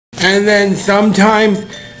And then sometimes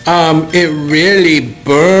it really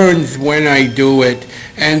burns when I do it.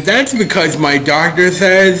 And that's because my doctor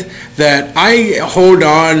says that I hold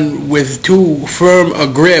on with too firm a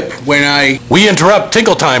grip when I... We interrupt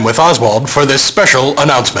Tinkle Time with Oswald for this special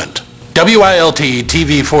announcement. WILT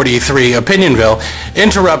TV 43 Opinion-Ville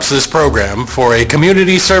interrupts this program for a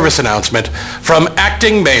community service announcement from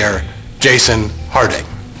Acting Mayor Jason Harding.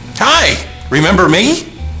 Hi, remember me?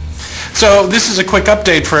 So this is a quick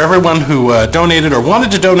update for everyone who donated or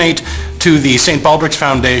wanted to donate to the St. Baldrick's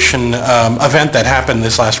Foundation event that happened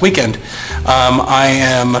this last weekend. I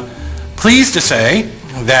am pleased to say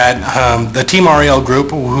that the Team REL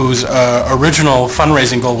group, whose original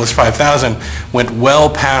fundraising goal was $5,000, went well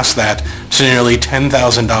past that to nearly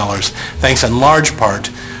 $10,000, thanks in large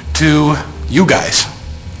part to you guys.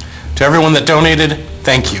 To everyone that donated,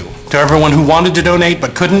 thank you. To everyone who wanted to donate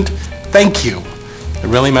but couldn't, thank you. It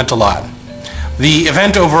really meant a lot. The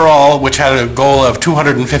event overall, which had a goal of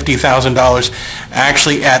 $250,000,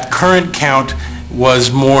 actually at current count was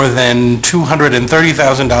more than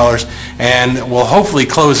 $230,000 and will hopefully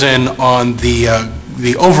close in on the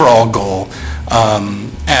overall goal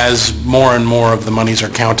as more and more of the monies are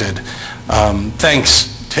counted.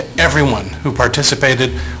 Thanks to everyone who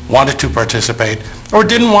participated, wanted to participate, or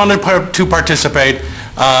didn't want to participate.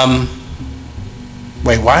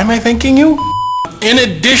 Wait, why am I thanking you? In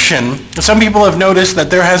addition, some people have noticed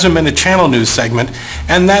that there hasn't been a channel news segment,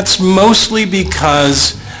 and that's mostly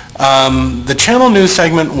because the channel news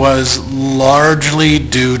segment was largely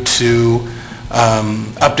due to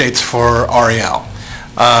updates for REL.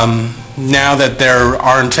 Now that there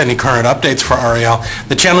aren't any current updates for REL,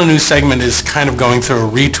 the channel news segment is kind of going through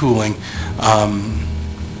a retooling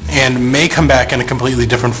and may come back in a completely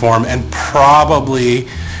different form and probably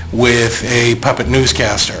with a puppet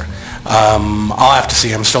newscaster. I'll have to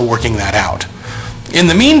see. I'm still working that out. In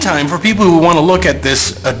the meantime, for people who want to look at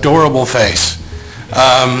this adorable face,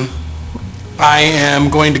 I am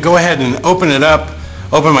going to go ahead and open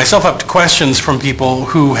myself up to questions from people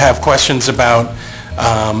who have questions about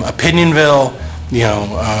Opinion-Ville. You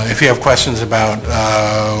know, if you have questions about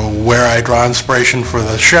where I draw inspiration for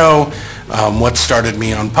the show, what started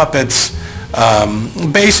me on puppets,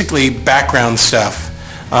 basically background stuff.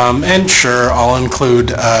 And sure, I'll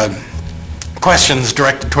include questions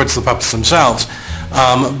directed towards the puppets themselves,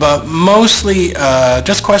 but mostly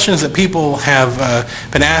just questions that people have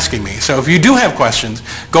been asking me. So if you do have questions,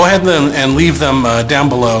 go ahead and leave them down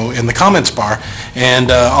below in the comments bar,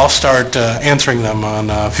 and I'll start answering them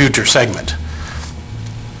on a future segment.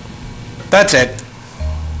 That's it.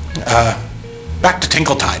 Back to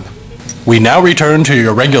Tinkle Time. We now return to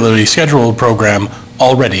your regularly scheduled program,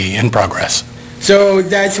 already in progress. So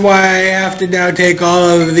that's why I have to now take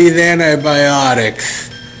all of these antibiotics.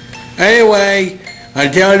 Anyway,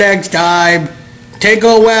 until next time,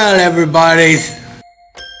 tinkle well, everybody.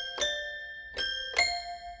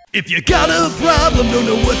 If you got a problem, don't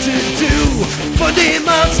know what to do, Fundie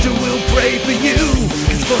Monster will pray for you.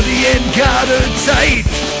 'Cause Fundie and God are tight,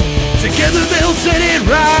 together they'll set it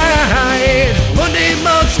right. Fundie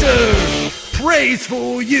Monster prays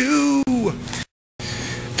for you.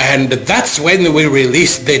 And that's when we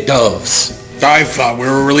released the doves. I thought we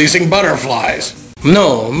were releasing butterflies.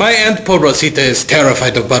 No, my Aunt Porosita is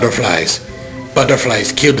terrified of butterflies.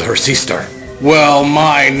 Butterflies killed her sister. Well,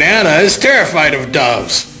 my Nana is terrified of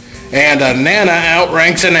doves. And a Nana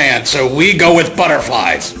outranks an ant, so we go with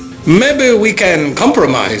butterflies. Maybe we can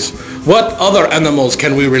compromise. What other animals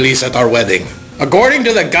can we release at our wedding? According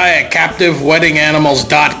to the guy at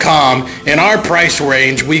CaptiveWeddingAnimals.com, in our price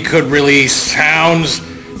range we could release hounds,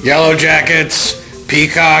 yellow jackets,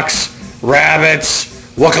 peacocks, rabbits,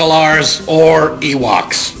 wookalars, or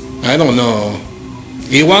Ewoks. I don't know.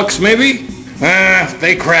 Ewoks, maybe?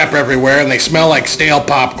 They crap everywhere and they smell like stale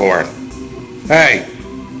popcorn. Hey,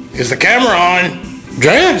 is the camera on?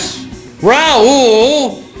 Yes.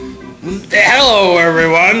 Raoul! Hello,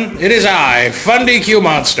 everyone. It is I, Fundie Q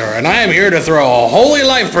Monster, and I am here to throw a holy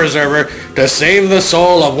life preserver to save the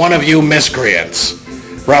soul of one of you miscreants.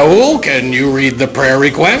 Raoul, can you read the prayer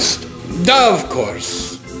request? Of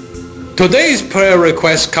course. Today's prayer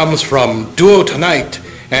request comes from Duo Tonight,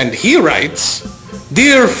 and he writes,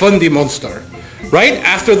 Dear Fundie Monster, right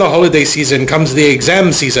after the holiday season comes the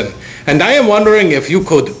exam season, and I am wondering if you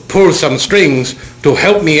could pull some strings to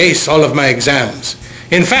help me ace all of my exams.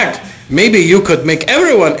 In fact, maybe you could make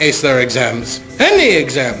everyone ace their exams. Any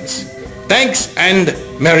exams. Thanks, and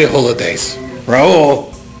Merry Holidays.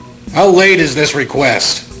 Raoul, how late is this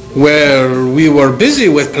request? Well, we were busy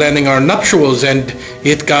with planning our nuptials and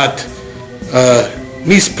it got,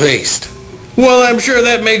 misplaced. Well, I'm sure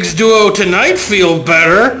that makes Duo Tonight feel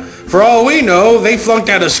better. For all we know, they flunked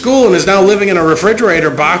out of school and is now living in a refrigerator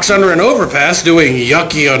box under an overpass doing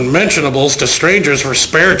yucky unmentionables to strangers for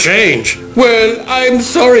spare change. Well, I'm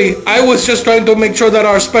sorry. I was just trying to make sure that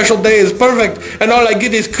our special day is perfect, and all I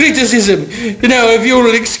get is criticism. Now, if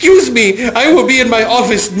you'll excuse me, I will be in my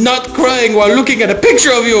office not crying while looking at a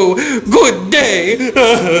picture of you. Good day.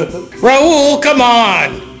 Raoul, come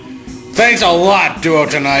on! Thanks a lot, Duo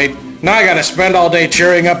Tonight. Now I gotta spend all day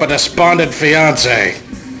cheering up a despondent fiancé.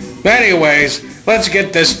 Anyways, let's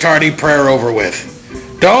get this tardy prayer over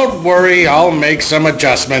with. Don't worry, I'll make some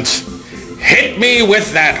adjustments. Hit me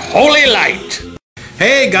with that holy light!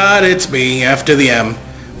 Hey God, it's me, after the M.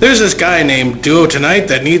 There's this guy named Duo Tonight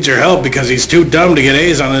that needs your help because he's too dumb to get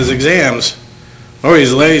A's on his exams. Or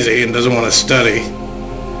he's lazy and doesn't want to study.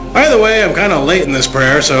 Either way, I'm kind of late in this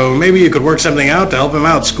prayer, so maybe you could work something out to help him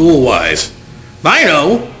out school-wise. I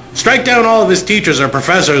know! Strike down all of his teachers or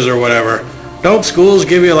professors or whatever. Don't schools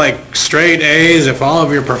give you, like, straight A's if all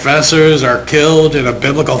of your professors are killed in a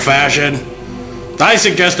biblical fashion? I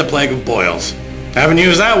suggest a plague of boils. Haven't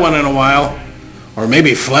used that one in a while. Or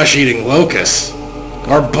maybe flesh-eating locusts.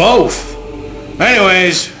 Or both.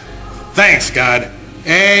 Anyways, thanks, God.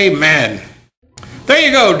 Amen. There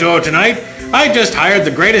you go, Duo Tonight. I just hired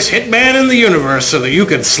the greatest hitman in the universe so that you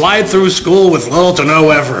could slide through school with little to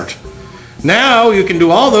no effort. Now you can do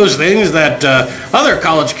all those things that other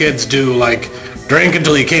college kids do, like drink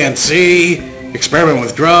until you can't see, experiment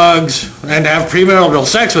with drugs, and have premarital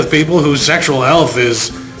sex with people whose sexual health is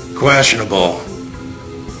questionable.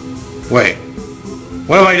 Wait,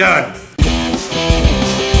 what have I done?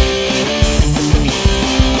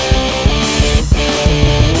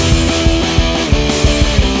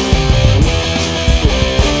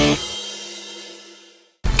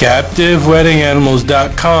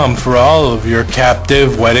 CaptiveWeddingAnimals.com for all of your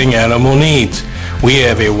captive wedding animal needs. We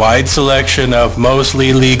have a wide selection of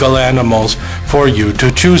mostly legal animals for you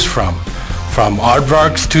to choose from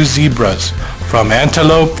aardvarks to zebras, from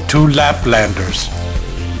antelope to Laplanders.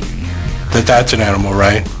 That's an animal,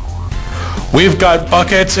 right? We've got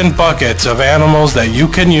buckets and buckets of animals that you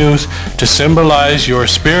can use to symbolize your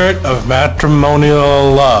spirit of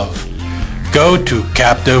matrimonial love. Go to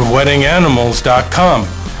CaptiveWeddingAnimals.com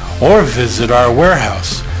or visit our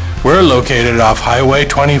warehouse. We're located off Highway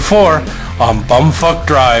 24 on Bumfuck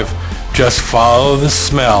Drive. Just follow the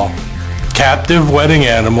smell.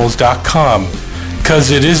 CaptiveWeddingAnimals.com,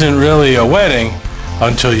 'cause it isn't really a wedding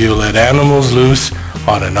until you let animals loose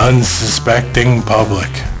on an unsuspecting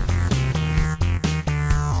public.